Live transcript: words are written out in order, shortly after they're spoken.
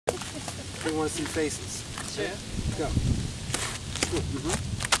We want to see faces. Sure. Go.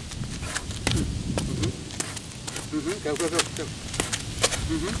 Go, go, go, go.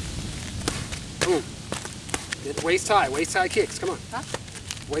 Boom. Get waist high kicks. Come on. Huh?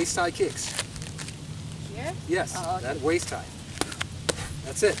 Waist high kicks. Here? Yes, Oh, okay. that waist high.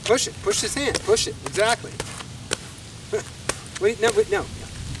 That's it. Push it. Push his hand. Push it. Exactly. Wait, no.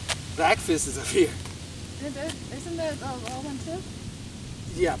 Back fist is up here. Isn't there the low one too?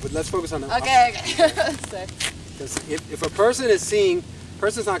 Yeah, but let's focus on the Okay. Because if a person is seeing,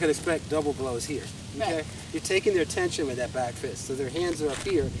 person's not going to expect double blows here. Okay? Right. You're taking their attention with that back fist. So their hands are up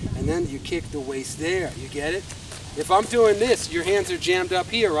here, and then you kick the waist there. You get it? If I'm doing this, your hands are jammed up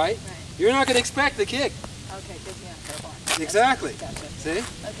here, right? You're not going to expect the kick. Okay, good. Yeah. Exactly. Gotcha. See?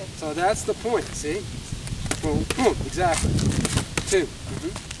 Okay. So that's the point, see? Boom, boom, exactly. 2.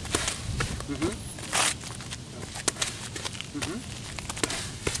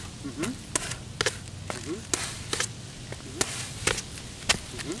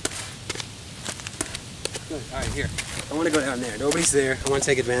 Good. All right, here. I want to go down there. Nobody's there. I want to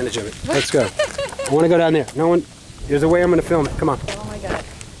take advantage of it. Let's go. I want to go down there. No one. There's a way I'm going to film it. Come on. Oh my God.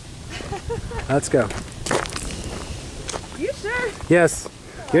 Let's go. You sure? Yes.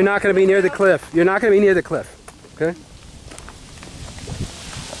 You're not going to be near the cliff. You're not going to be near the cliff. Okay?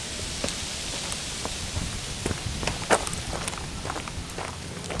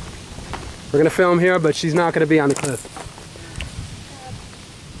 We're going to film here, but she's not going to be on the cliff.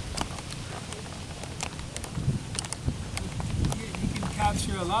 You can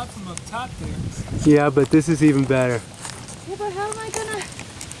capture a lot from up top there. Yeah, but this is even better. Yeah, but how am I gonna?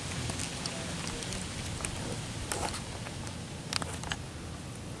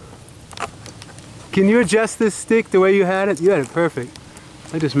 Can you adjust this stick the way you had it? You had it perfect.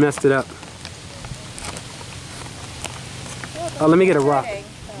 I just messed it up. Oh, let me get a rock. Here,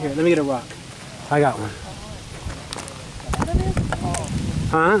 let me get a rock. I got one.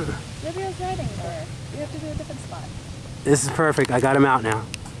 Huh? Libio's riding there. You have to do a different spot. This is perfect. I got him out now.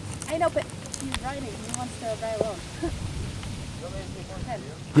 I know, but he's riding. He wants to ride alone.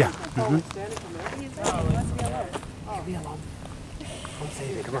 Yeah. He's riding. He wants to be alone. Be alone. Don't say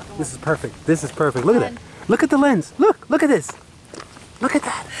anything. Come on. This is perfect. This is perfect. Look at that. Look at the lens. Look. Look at this. Look at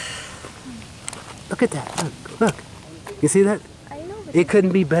that. Look at that. Look. Look. You see that? I know. But It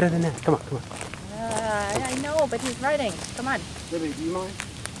couldn't be better than that. Come on. Come on. I know, but he's riding. Come on. Libby, do you mind?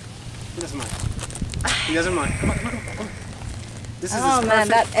 He doesn't mind. He doesn't mind. Come on. Come on. Come on. This is Oh man,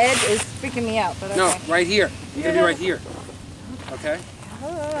 that edge is freaking me out. But okay. No, right here. You're gonna be right here. Okay?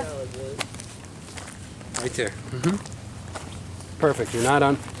 Right there. Perfect. You're not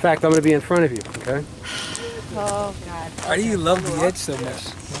on. In fact, I'm gonna be in front of you. Okay? Oh God. Why do you love the edge so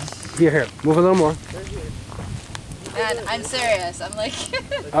much? Here. Move a little more. Man, I'm serious. I'm like.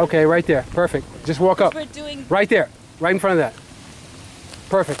 Okay, right there. Perfect. Just walk up. We're doing. Right there. Right in front of that.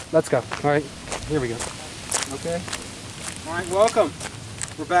 Perfect. Let's go. All right. Here we go. Okay. All right. Welcome.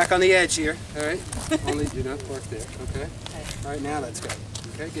 We're back on the edge here. All right. Only do not park there. Okay. All right. Now let's go.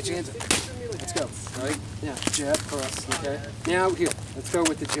 Okay. Get your hands up. Let's go. All right. Now jab, cross. Okay. Now here. Let's go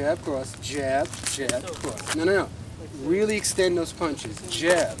with the jab, cross. Jab, jab, cross. No, no, no. Really extend those punches.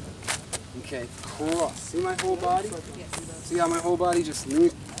 Jab. Okay. Cross. See my whole body? See how my whole body just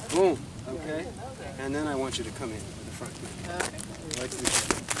leans? Boom. Okay. And then I want you to come in with the front. Right to the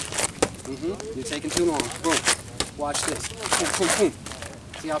jab. You're taking too long. Boom. Watch this. Boom, boom, boom.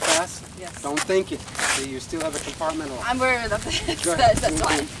 See how fast? Yes. Don't think it. See, you still have a compartmental. I'm worried about this. Go ahead. That's Boom,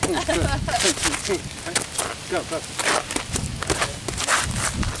 fine. boom, boom. Good. Go, go.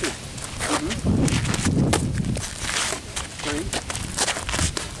 2. 3.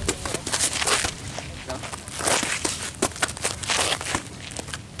 Go.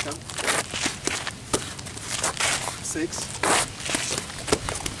 Go. 6.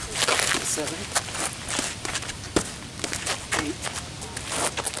 7. 8.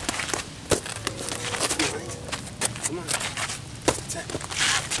 9. Come on. 10.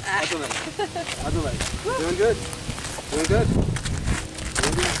 Other leg. Other leg. Doing good. Doing good.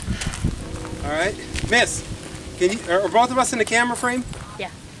 Doing good. All right. Miss, can you, are both of us in the camera frame?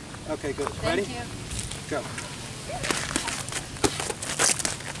 Yeah. Okay, good. Thank Ready? you. Go.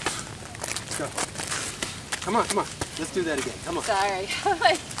 Let's go. Come on, come on. Let's do that again. Come on. Sorry.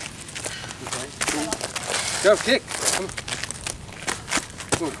 Okay. Go, kick. Come on.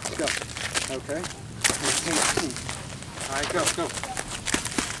 Boom. Go. Okay. All right, go, go.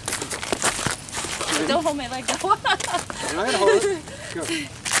 Don't hold my leg though. All right, hold it. Go.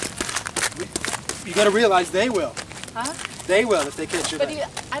 You got to realize they will. Huh? They will if they catch your But leg.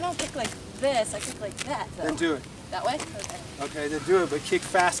 I don't kick like this. I kick like that though. Then do it. That way? Okay. Okay, then do it, but kick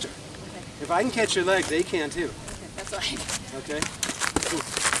faster. Okay. If I can catch your leg, they can too. Okay, that's what I do. Okay?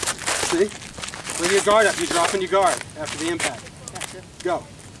 See? With your guard up, you're dropping your guard after the impact. Gotcha. Go.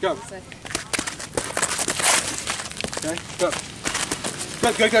 Go. Sick. Okay? Go.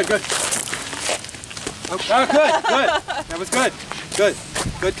 Good, good, good, good. Oh, good, good. That was good. Good.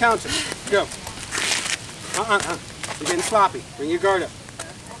 Good counter. Go. You're getting sloppy. Bring your guard up.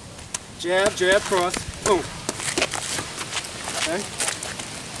 Jab, jab, cross. Boom. Okay?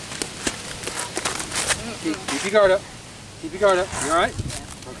 Keep your guard up. Keep your guard up. You alright?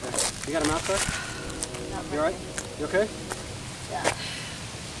 Okay. You got a mouth touch? You alright? You okay? Yeah.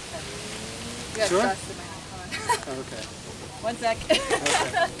 You got Sure? dust in my hand. Oh, okay. 1 sec. Okay.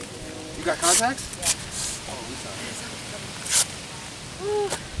 You got contacts? Yeah. Oh, I'm sorry.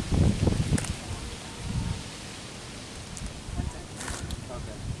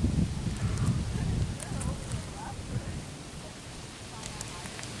 Okay.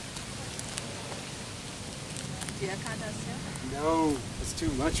 Do you have contacts too? No, it's too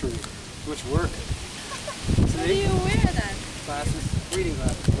much for me. Too much work. What do you wear then? Glasses, reading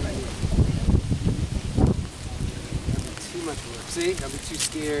glasses. What I need. That'd be too much work. See, I'll be too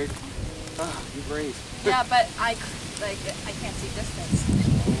scared. Ah, you're brave. Yeah, but I can't see distance.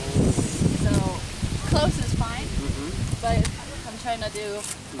 So close is fine, but if I'm trying to do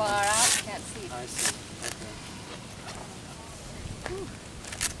far out, I can't see. I see. Okay.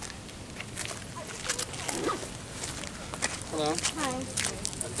 Hello. Hi. I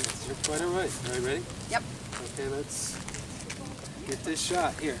think you're quite alright. Are you ready? Yep. Okay, let's get this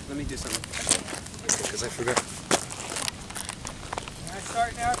shot. Here, let me do something. Because I forgot. Can I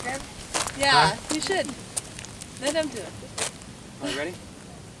start now, Ken? Yeah, you should. Let him do it. All right, ready?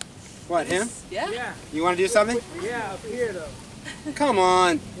 What, him? Yeah? Yeah. You want to do something? Yeah, up here though. Come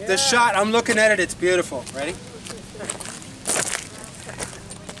on. Yeah. The shot, I'm looking at it, it's beautiful. Ready?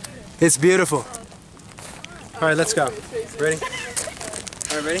 It's beautiful. All right, let's go. Ready?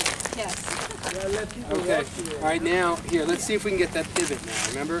 All right, ready? Yes. Yeah, let people Okay. watch you. All right, now, here, let's see if we can get that pivot now,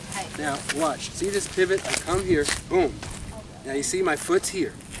 remember? Right. Now, watch. See this pivot? I come here, boom. Now, you see my foot's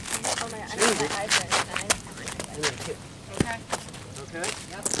here. Okay. Okay?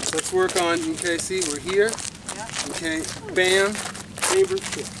 Yep. So let's work on, okay, see, we're here. Yep. Okay, bam, chamber,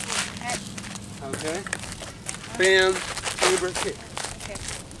 kick. Okay? Bam, chamber, kick. Okay.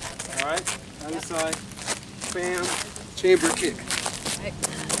 All right? Other side. Bam, chamber, kick. Right.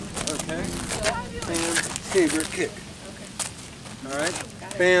 Okay? So, Bam, chamber, kick. okay. All right?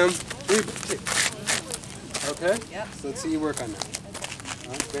 Got it. Bam, chamber, kick. Okay? Yep. So let's see you work on that.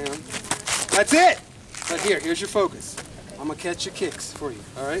 All right, bam. That's it! But here's your focus. I'm going to catch your kicks for you,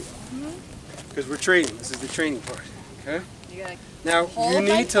 all right? Because we're training. This is the training part, okay? You gotta Now, hold you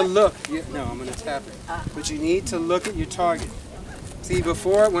my need to foot? look. No, I'm going to tap it. But you need to look at your target. See,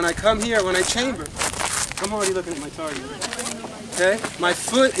 before, when I come here, when I chamber, I'm already looking at my target. Okay? My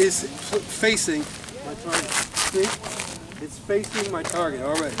foot is facing my target. See? It's facing my target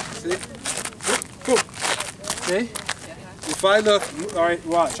already. See? Boom. See? If I look, all right,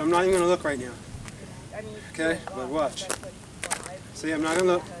 watch. I'm not even going to look right now. Okay? But watch. See, I'm not going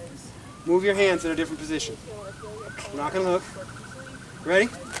to look. Move your hands in a different position. I'm not going to look. Ready?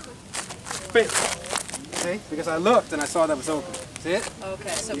 Bam. See? Because I looked and I saw that was open. See it? Okay,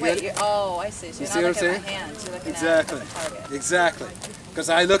 so You wait, get it? oh, I see. So You you're see not what I'm looking at saying? my hands, you're looking Exactly. at the target. Exactly. Because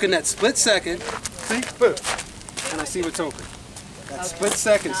I look in that split second, see? Boom. And I see what's open. That split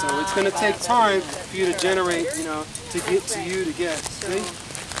second, so it's going to take time for you to generate, you know, to get to you to get. See?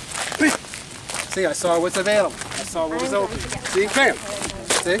 Bam. See, I saw what's available. I saw what was open. See? Bam.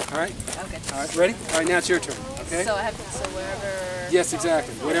 See? All right. Okay. All right. Ready? All right. Now it's your turn. Okay. So I have to, so wherever. Yes,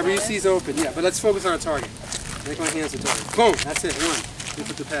 exactly. Whatever you see is open. Yeah, but let's focus on our target. Make my hands a target. Boom. That's it. One. You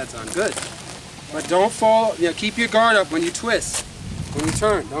put the pads on. Good. But don't fall. You know, keep your guard up when you twist. When you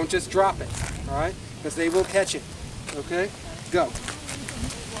turn. Don't just drop it. All right? Because they will catch it. Okay? Go.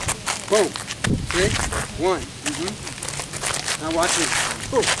 Boom. See? One. Now watch me.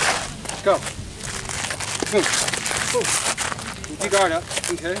 Boom. Go. Boom. Boom. Keep your guard up.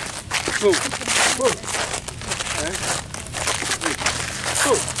 Okay? Boom. Boom. Okay?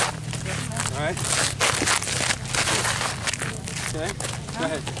 Boom. All right? Okay? Go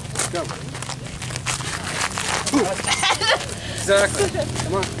ahead. Go. Boom. Exactly.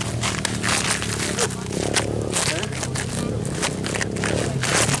 Come on. Okay?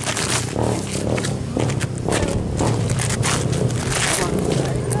 Come on.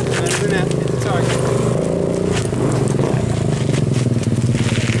 Better than that. Hit the target.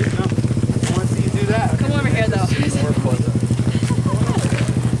 No. I want to see you do that. Come over here, though. All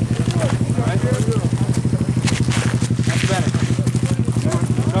right? That's better. Come on.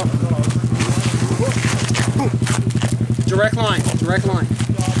 Go. direct line, direct line.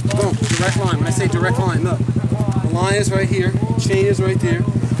 Boom, direct line. When I say direct line, look. The line is right here, chain is right there.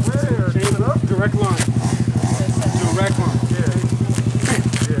 Direct line. Direct line.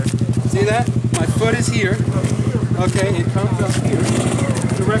 See that? My foot is here. Okay, it comes up here.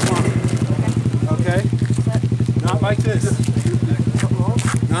 Direct line. Okay? Not like this.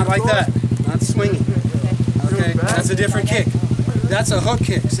 Not like that. Not swinging. Okay? That's a different kick. That's a hook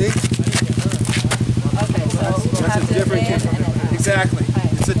kick, see? Okay, so That's a different kick. Exactly.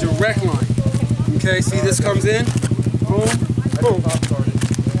 It's a direct line. Okay, see this comes in? Boom, boom.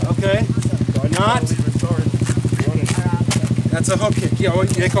 Okay? Not. That's a hook kick. Yeah,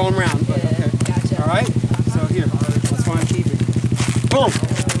 they call them round, but okay. Alright? So here, let's find keeping. Boom!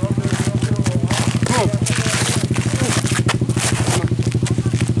 Boom!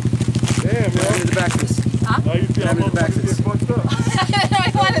 Damn, man. Into the back fist. Huh? Now you feel Into the back fist. I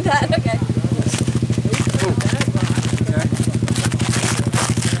wanted that, okay. Boom. Okay.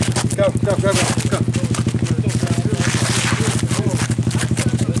 Go, go, go, go, go.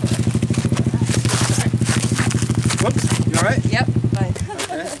 Whoops. You alright? Yep, fine.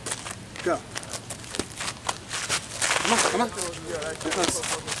 Okay. Go. Come on, come on. Get close.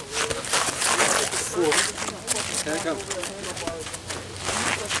 4. Okay, go.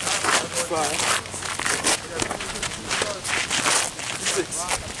 5.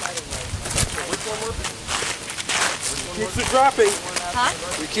 6. Kicks are dropping.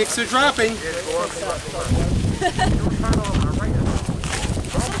 Huh? Your kicks are dropping. They're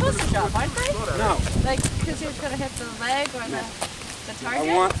supposed to drop, aren't they? No. Like, because you're going to hit the leg or the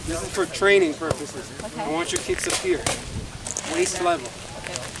target? This is for training purposes. Okay. I want your kicks up here. Waist level.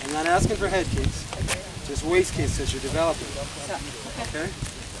 Okay. I'm not asking for head kicks. Just waist kicks as you're developing. So, Okay?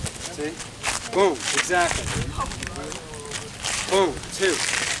 See? Boom. Exactly. Boom. 2.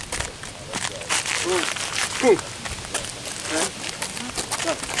 Boom. Boom. Okay?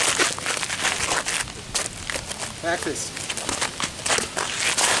 Go. Back fist.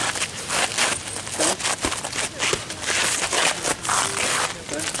 Okay?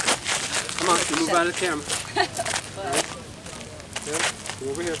 Okay? Come on, you move out of the camera. Alright? Okay? Come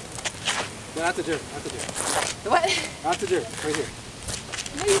over here. Get out the dirt. Out the dirt. what? Out the dirt. Right here.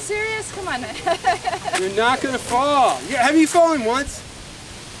 Are you serious? Come on. You're not going to fall. Yeah, have you fallen once?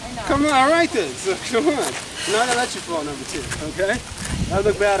 I know. Come on, all right then. So come on. I'm not going to let you fall, number 2, okay? That'll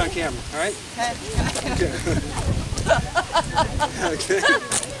look bad on camera, all right? Okay. Okay. Okay.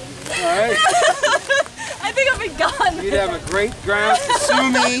 All right. I think I'll be gone. You'd have a great ground to sue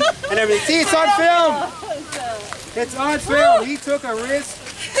me and everything. See, it's on film. It's on film. He took a risk.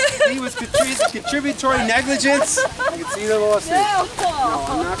 He was contributory negligence. I can see the lawsuit. No,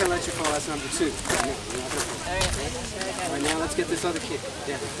 I'm not going to let you fall. That's number 2. No, you're not gonna fall. All right, now let's get this other kick.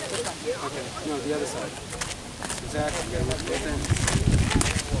 Yeah. Okay. No, the other side. Exactly. Okay, let's get that.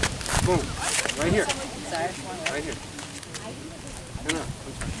 Boom. Right here. Sorry. Right here. No.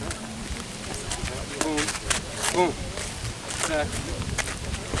 Boom. Boom. Exactly.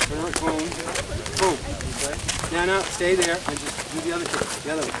 Boom. Boom. Okay. Now, stay there and just do the other kick.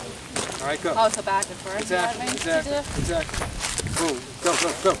 The other one. All right, go. Oh, so back and forth. Exactly. Exactly. Boom. Go,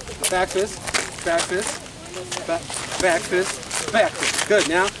 go, go. Back fist. Back fist. Back fist. Back fist. Good.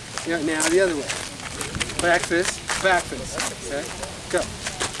 Now the other way. Back fist. Back fist. Okay. Go.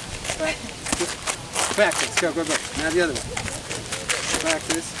 Back fist. Back fist. Go, go, go. Now the other way. Back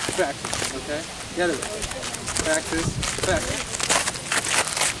fist. Back fist. Okay. The other way. Back fist. Back fist.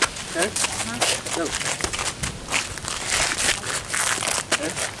 Okay. Go.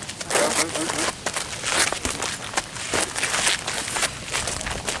 Okay. Go, go, go, go.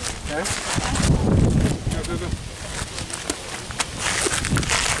 Okay. Go, go, go.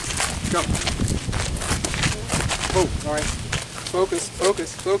 Go. Boom. All right. Focus,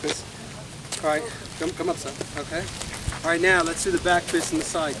 focus, focus. All right. Come up some. Okay. All right. Now let's do the back fist and the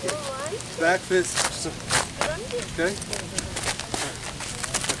side kick. Back fist. Okay.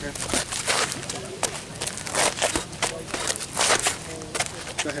 Okay.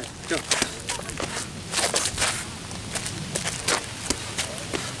 Go ahead. Go.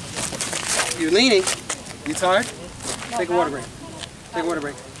 You're leaning. You tired? Take a water break. Take a water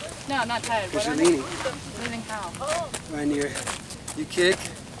break. No, I'm not tired. Because What you're am I- leaning. Leaning how? When you kick,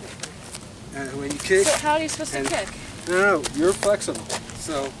 when you kick. So how are you supposed to and- kick? No, you're flexible.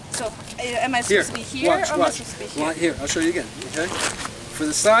 So So am I here, supposed to be here watch, or am I watch. supposed to be here? Here, I'll show you again. Okay. For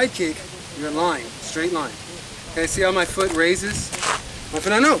the side kick, you're in line, straight line. Okay. See how my foot raises? My foot.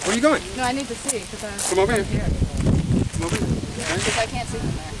 No. Where are you going? No, I need to see because I'm Come over here. here. Come over here. Okay. Because I can't see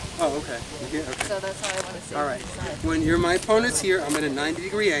from there. Oh, okay. You're here. Okay. So that's why I want to see. All right. the side. When my opponent's here, I'm at a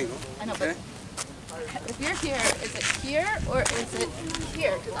 90-degree angle. I know, Okay. but if you're here, is it here or is it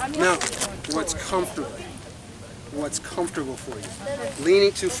here? 'Cause I'm No, used to going what's forward. comfortable. What's comfortable for you.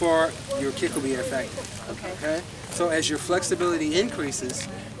 Leaning too far, your kick will be ineffective. Okay. Okay? So as your flexibility increases,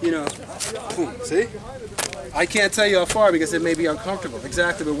 you know, boom, see? I can't tell you how far because it may be uncomfortable.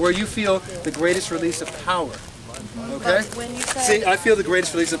 Exactly, but where you feel the greatest release of power. Okay? But when you said, See, I feel the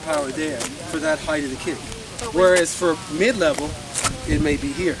greatest release of power there for that height of the kick. Whereas for mid-level, it may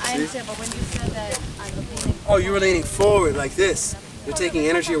be here. I See? understand, but when you said that I'm leaning, Oh, you were leaning forward like this. You're taking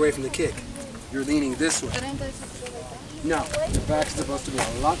energy away from the kick. You're leaning this way. shouldn't I supposed to go like that? No, the back is supposed to be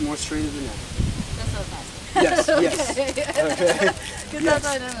a lot more straighter than that. That's what I'm Yes, asking. yes. Okay. Okay. Because that's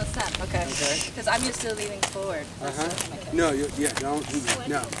what I don't understand. Okay. Okay. Because I'm used to leaning forward. That's Uh-huh. what my kick. No,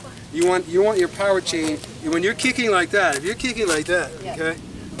 no. You want your power change. When you're kicking like that, if you're kicking like that, Yeah. okay,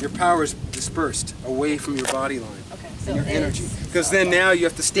 your power is dispersed away from your body line Okay. and So your it's- energy. Because then now you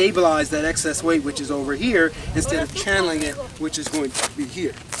have to stabilize that excess weight, which is over here, instead of channeling it, which is going to be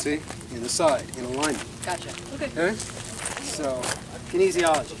here. See, in the side, in alignment. Gotcha. Okay. Okay. So,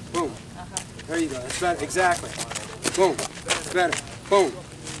 kinesiology. Boom. There you go. That's better. Exactly. Boom. Better. Boom.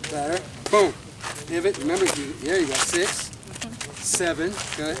 Better. Boom. Pivot. Remember, there you go. 6, 7.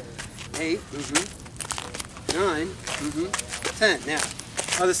 Good. 8. 9. 10. Now,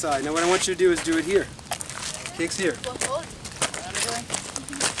 other side. Now, what I want you to do is do it here. Kicks here. Well, hold. What am I doing?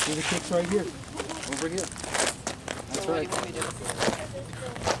 Do the kicks right here. Over here. That's What do right. you want me to do?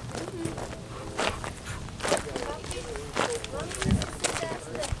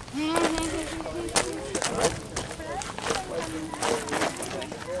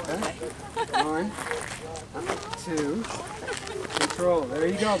 One, 2, control. There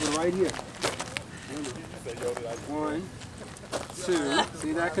you go, but right here. 1, 2.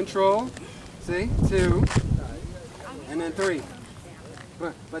 See that control? See? 2. And then 3.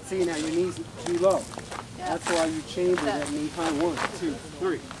 But see now, your knees too low. That's why you chamber that knee high. 1, 2,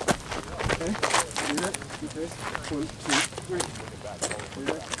 3. Okay? See that? Okay. 1, 2, 3. See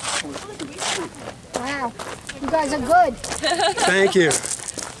that? 1, 2, 3. Wow, you guys are good. Thank you.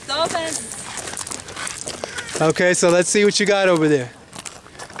 Go open. Okay, so let's see what you got over there.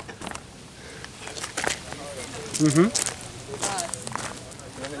 Mm-hmm.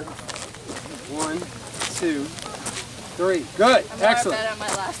 1, 2, 3. Good. I'm more Excellent. better on my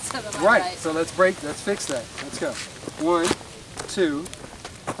left than on my Right. right. So let's fix that. Let's go. 1, 2,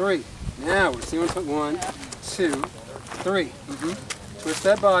 3. Now we're seeing 1, 2, 3. Twist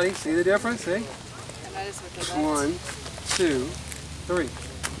that body. See the difference? See? And that is with the left. 1, 2, 3.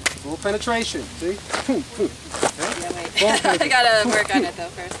 Full penetration. See? Boom, boom. Okay. Yeah, wait. Full I gotta work on it though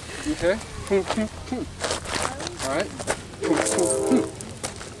first. Okay. Boom, boom, boom. All right. Boom, boom, boom.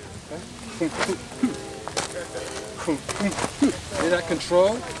 Okay. Boom, boom, boom. Boom, boom, boom. See that control?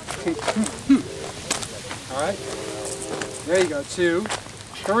 Boom, boom, boom. All right. There you go. 2,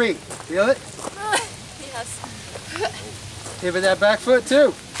 3. Feel it? Yes. Pivot that back foot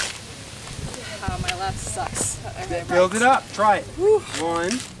too. My left sucks. Okay, Build right. it up. Try it.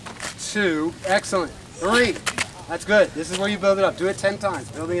 1, 2. Excellent. 3. That's good. This is where you build it up. Do it 10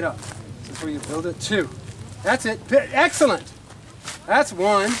 times. Building it up. This is where you build it. 2. That's it. Excellent. That's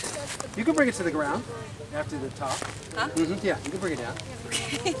 1. You can bring it to the ground after the top. Huh? Yeah, you can bring it down.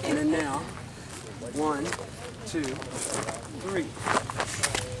 And then now, 1, 2, 3.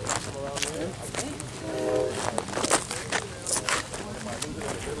 Okay.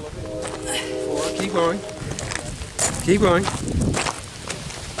 4. Keep going. Keep going.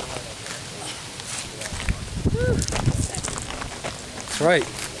 That's right.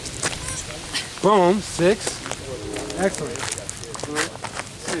 Boom. 6. Excellent. 1,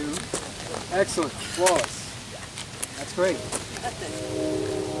 2. Excellent. Flawless. That's great.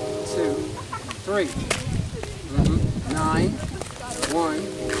 2, 3. 9. 1.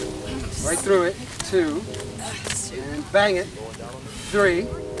 Right through it. 2. And bang it. 3.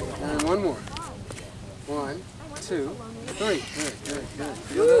 And one more. 1, 2, 3. Good, good, good.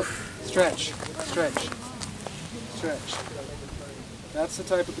 Feel that? Stretch. Stretch. Stretch. That's the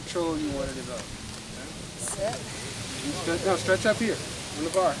type of control you want to develop. Sit. No, stretch up here on the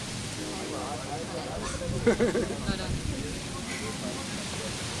bar.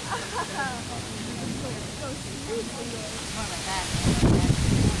 More like that.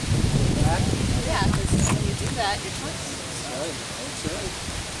 Back. Yeah, because when you do that, you're twisting. That's right.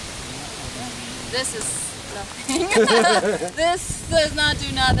 This is nothing. This does not do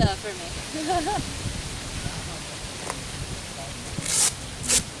nada for me.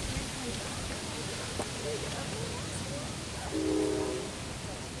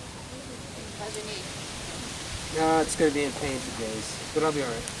 How's your knee? No, it's going to be in pain for days, but I'll be all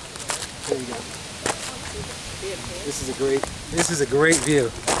right. There you go. This is a great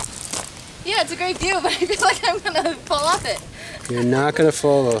view. Yeah, it's a great view, but I feel like I'm gonna fall off it. You're not gonna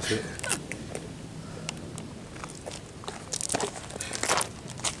fall off it.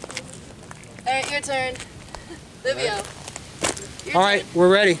 All right, your turn, Livio. Your All right, we're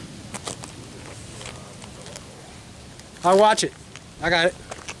ready. I'll watch it. I got it.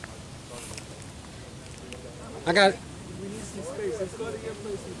 I got it. We need some space. Let's go to your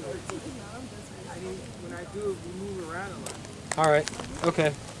place and do it. When I do, we move around a lot. All right.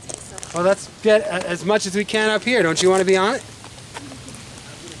 Okay. Well, let's get as much as we can up here. Don't you want to be on it?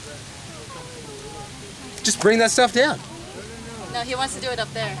 Just bring that stuff down. No, he wants to do it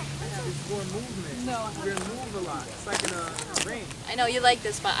up there. It's more movement. No. You're going to move a lot. It's like in a ring. I know you like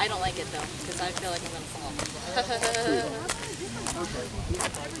this, but I don't like it though, because I feel like I'm gonna fall.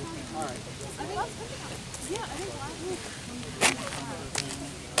 All right.